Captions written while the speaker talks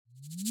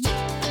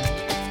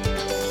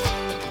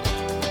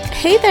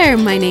Hey there,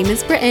 my name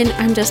is Britton.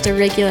 I'm just a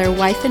regular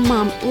wife and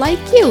mom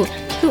like you,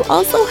 who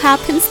also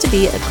happens to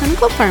be a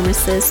clinical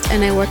pharmacist,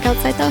 and I work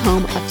outside the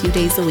home a few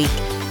days a week.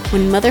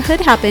 When motherhood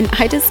happened,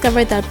 I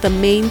discovered that the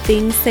main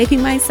thing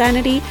saving my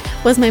sanity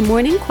was my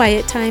morning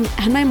quiet time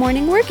and my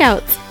morning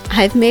workouts.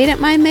 I've made it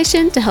my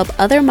mission to help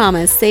other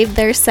mamas save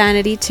their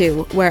sanity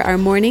too, where our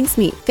mornings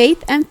meet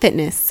faith and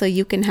fitness so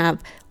you can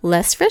have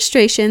less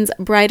frustrations,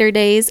 brighter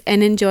days,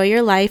 and enjoy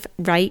your life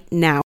right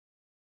now.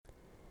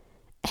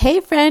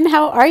 Hey friend,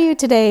 how are you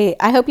today?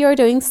 I hope you are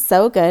doing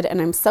so good,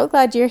 and I'm so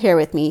glad you're here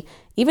with me,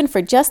 even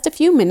for just a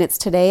few minutes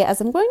today,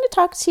 as I'm going to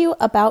talk to you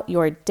about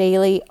your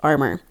daily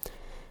armor.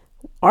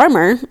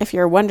 Armor, if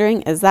you're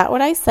wondering, is that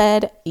what I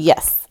said?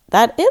 Yes,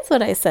 that is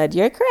what I said.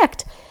 You're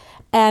correct.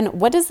 And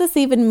what does this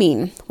even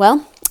mean?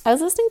 Well, I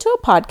was listening to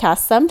a podcast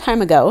some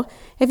time ago.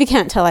 If you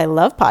can't tell, I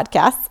love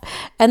podcasts.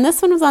 And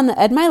this one was on the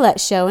Ed Mylett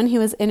show, and he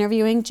was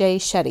interviewing Jay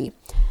Shetty.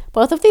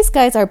 Both of these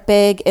guys are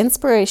big,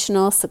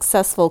 inspirational,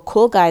 successful,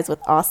 cool guys with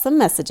awesome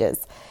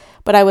messages.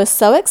 But I was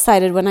so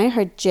excited when I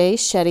heard Jay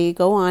Shetty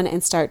go on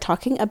and start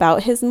talking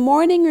about his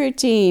morning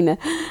routine.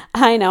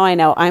 I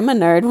know, I'm a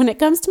nerd when it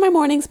comes to my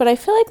mornings, but I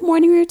feel like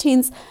morning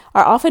routines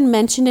are often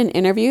mentioned in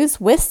interviews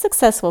with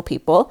successful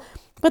people,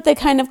 but they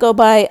kind of go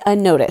by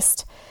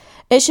unnoticed.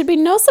 It should be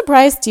no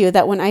surprise to you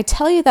that when I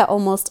tell you that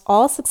almost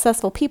all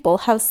successful people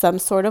have some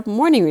sort of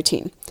morning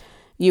routine.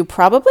 You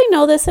probably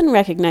know this and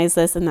recognize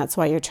this, and that's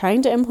why you're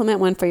trying to implement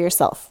one for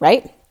yourself,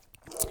 right?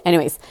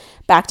 Anyways,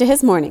 back to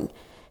his morning.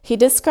 He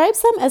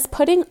describes them as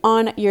putting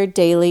on your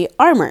daily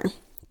armor.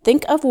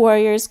 Think of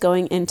warriors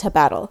going into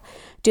battle.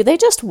 Do they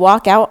just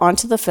walk out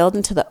onto the field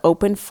into the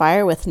open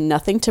fire with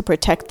nothing to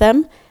protect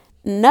them?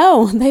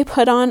 No, they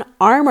put on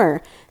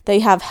armor.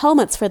 They have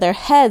helmets for their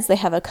heads. They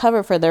have a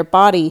cover for their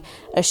body,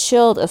 a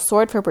shield, a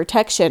sword for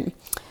protection.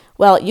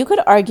 Well, you could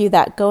argue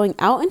that going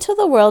out into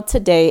the world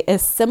today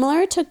is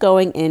similar to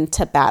going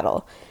into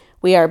battle.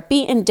 We are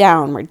beaten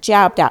down, we're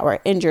jabbed at, we're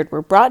injured,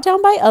 we're brought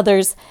down by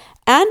others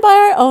and by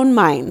our own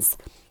minds.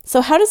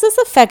 So how does this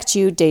affect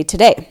you day to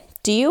day?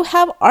 Do you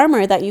have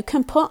armor that you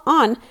can put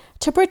on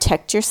to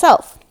protect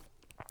yourself?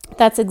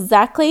 That's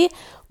exactly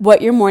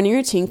what your morning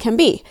routine can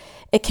be.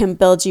 It can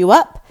build you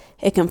up,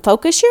 it can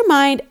focus your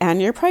mind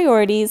and your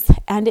priorities,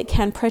 and it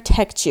can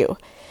protect you.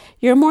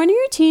 Your morning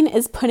routine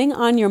is putting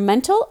on your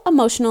mental,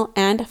 emotional,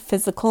 and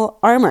physical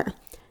armor.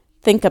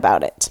 Think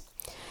about it.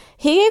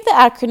 He gave the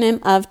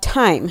acronym of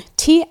TIME,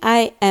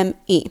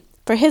 T-I-M-E,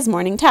 for his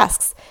morning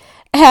tasks.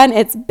 And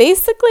it's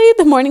basically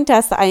the morning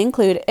tasks that I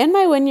include in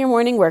my Win Your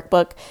Morning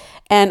workbook,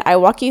 and I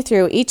walk you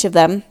through each of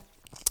them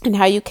and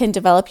how you can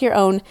develop your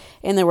own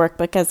in the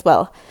workbook as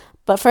well.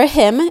 But for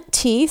him,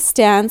 T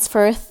stands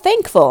for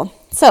thankful.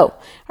 So,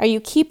 are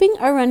you keeping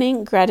a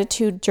running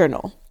gratitude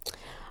journal?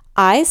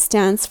 I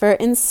stands for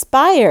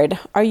inspired.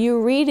 Are you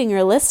reading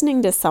or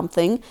listening to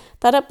something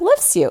that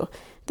uplifts you?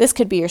 This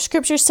could be your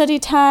scripture study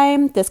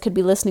time. This could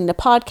be listening to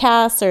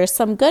podcasts or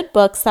some good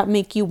books that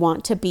make you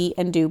want to be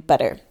and do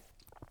better.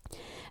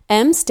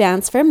 M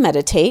stands for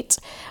meditate,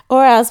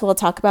 or as we'll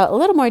talk about a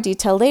little more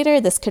detail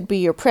later, this could be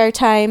your prayer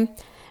time.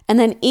 And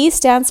then E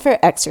stands for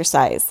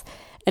exercise.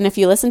 And if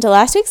you listened to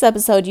last week's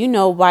episode, you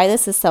know why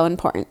this is so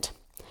important.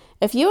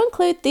 If you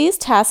include these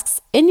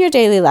tasks in your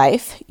daily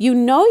life, you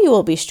know you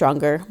will be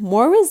stronger,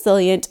 more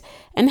resilient,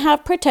 and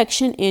have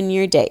protection in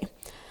your day.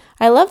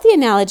 I love the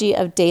analogy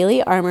of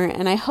daily armor,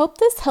 and I hope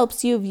this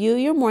helps you view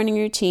your morning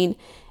routine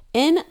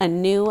in a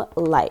new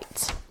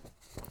light.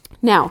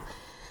 Now,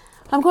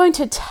 I'm going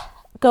to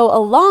go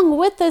along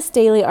with this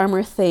daily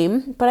armor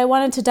theme, but I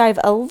wanted to dive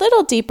a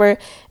little deeper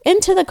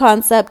into the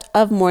concept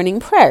of morning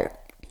prayer.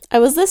 I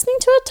was listening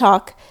to a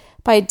talk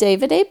by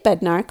David A.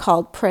 Bednar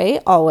called Pray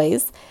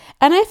Always,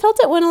 and I felt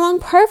it went along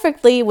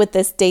perfectly with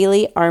this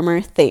daily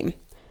armor theme.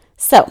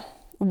 So,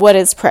 what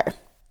is prayer?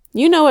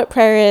 You know what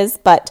prayer is,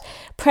 but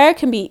prayer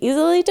can be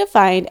easily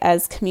defined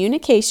as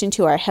communication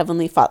to our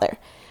Heavenly Father.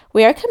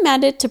 We are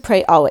commanded to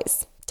pray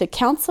always, to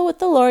counsel with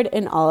the Lord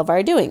in all of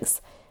our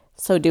doings.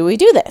 So do we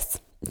do this?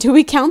 Do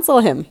we counsel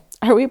Him?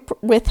 Are we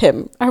with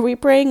Him? Are we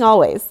praying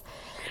always?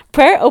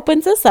 Prayer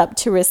opens us up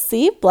to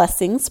receive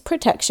blessings,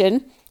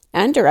 protection,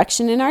 and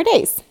direction in our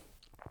days.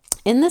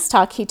 In this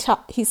talk,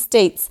 he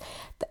states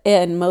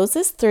in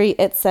Moses 3,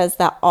 it says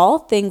that all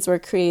things were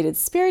created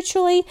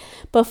spiritually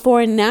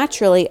before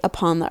naturally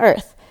upon the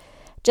earth.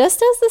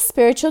 Just as the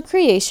spiritual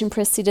creation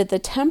preceded the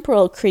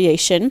temporal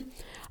creation,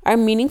 our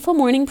meaningful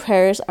morning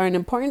prayers are an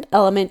important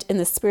element in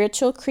the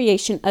spiritual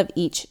creation of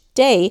each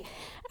day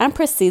and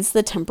precedes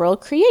the temporal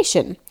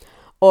creation,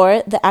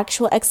 or the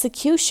actual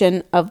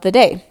execution of the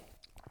day.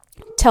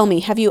 Tell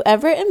me, have you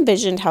ever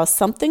envisioned how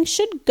something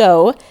should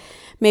go?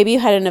 Maybe you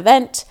had an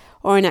event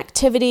or an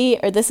activity,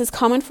 or this is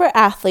common for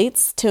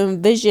athletes to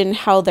envision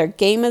how their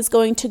game is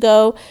going to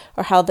go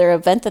or how their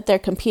event that they're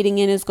competing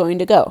in is going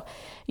to go.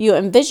 You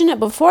envision it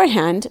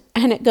beforehand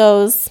and it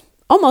goes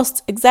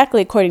almost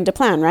exactly according to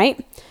plan,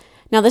 right?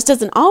 Now, this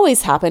doesn't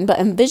always happen, but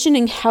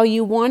envisioning how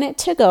you want it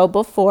to go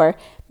before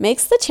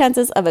makes the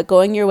chances of it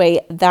going your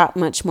way that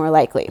much more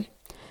likely.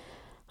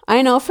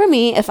 I know for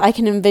me, if I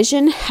can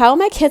envision how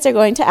my kids are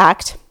going to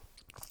act,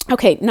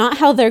 okay, not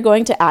how they're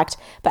going to act,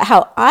 but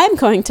how I'm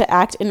going to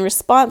act in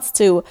response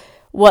to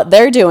what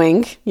they're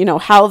doing,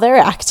 how they're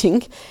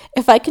acting.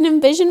 If I can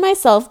envision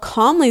myself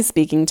calmly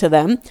speaking to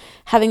them,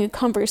 having a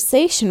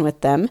conversation with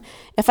them,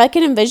 if I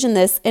can envision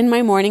this in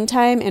my morning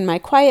time, in my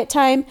quiet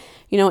time,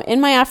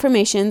 in my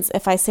affirmations,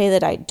 if I say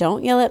that I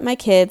don't yell at my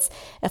kids,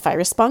 if I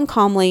respond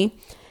calmly,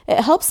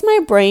 it helps my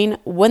brain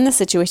when the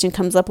situation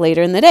comes up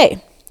later in the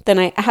day. Then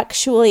I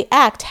actually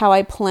act how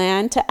I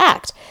plan to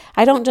act.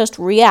 I don't just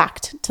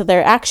react to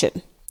their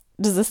action.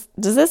 Does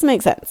this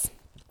make sense?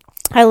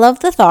 I love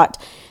the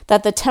thought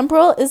that the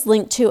temporal is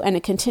linked to and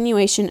a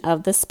continuation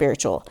of the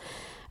spiritual.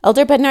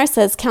 Elder Bednar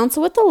says,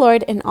 counsel with the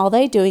Lord in all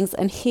thy doings,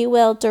 and he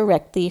will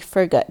direct thee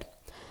for good.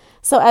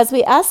 So as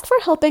we ask for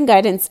help and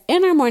guidance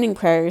in our morning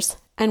prayers,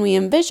 and we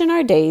envision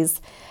our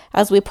days,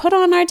 as we put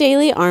on our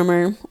daily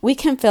armor, we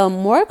can feel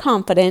more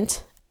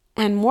confident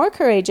and more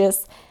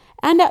courageous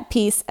and at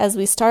peace as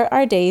we start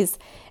our days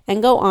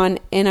and go on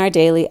in our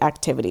daily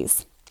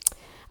activities.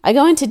 I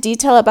go into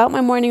detail about my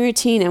morning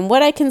routine and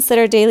what I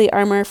consider daily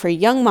armor for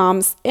young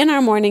moms in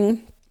our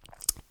morning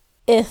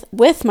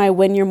with my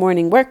Win Your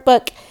Morning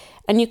workbook,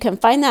 and you can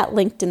find that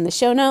linked in the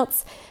show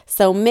notes.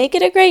 So make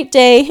it a great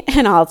day,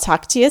 and I'll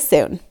talk to you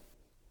soon.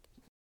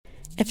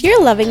 If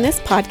you're loving this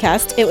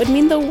podcast, it would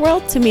mean the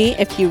world to me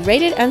if you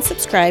rated and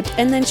subscribed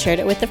and then shared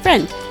it with a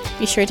friend.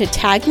 Be sure to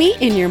tag me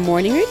in your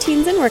morning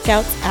routines and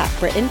workouts at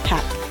Britton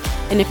Pack.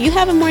 And if you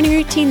have a morning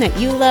routine that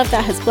you love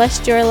that has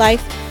blessed your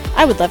life,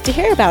 I would love to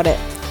hear about it.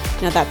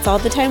 Now that's all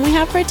the time we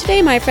have for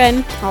today, my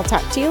friend. I'll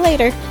talk to you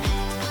later.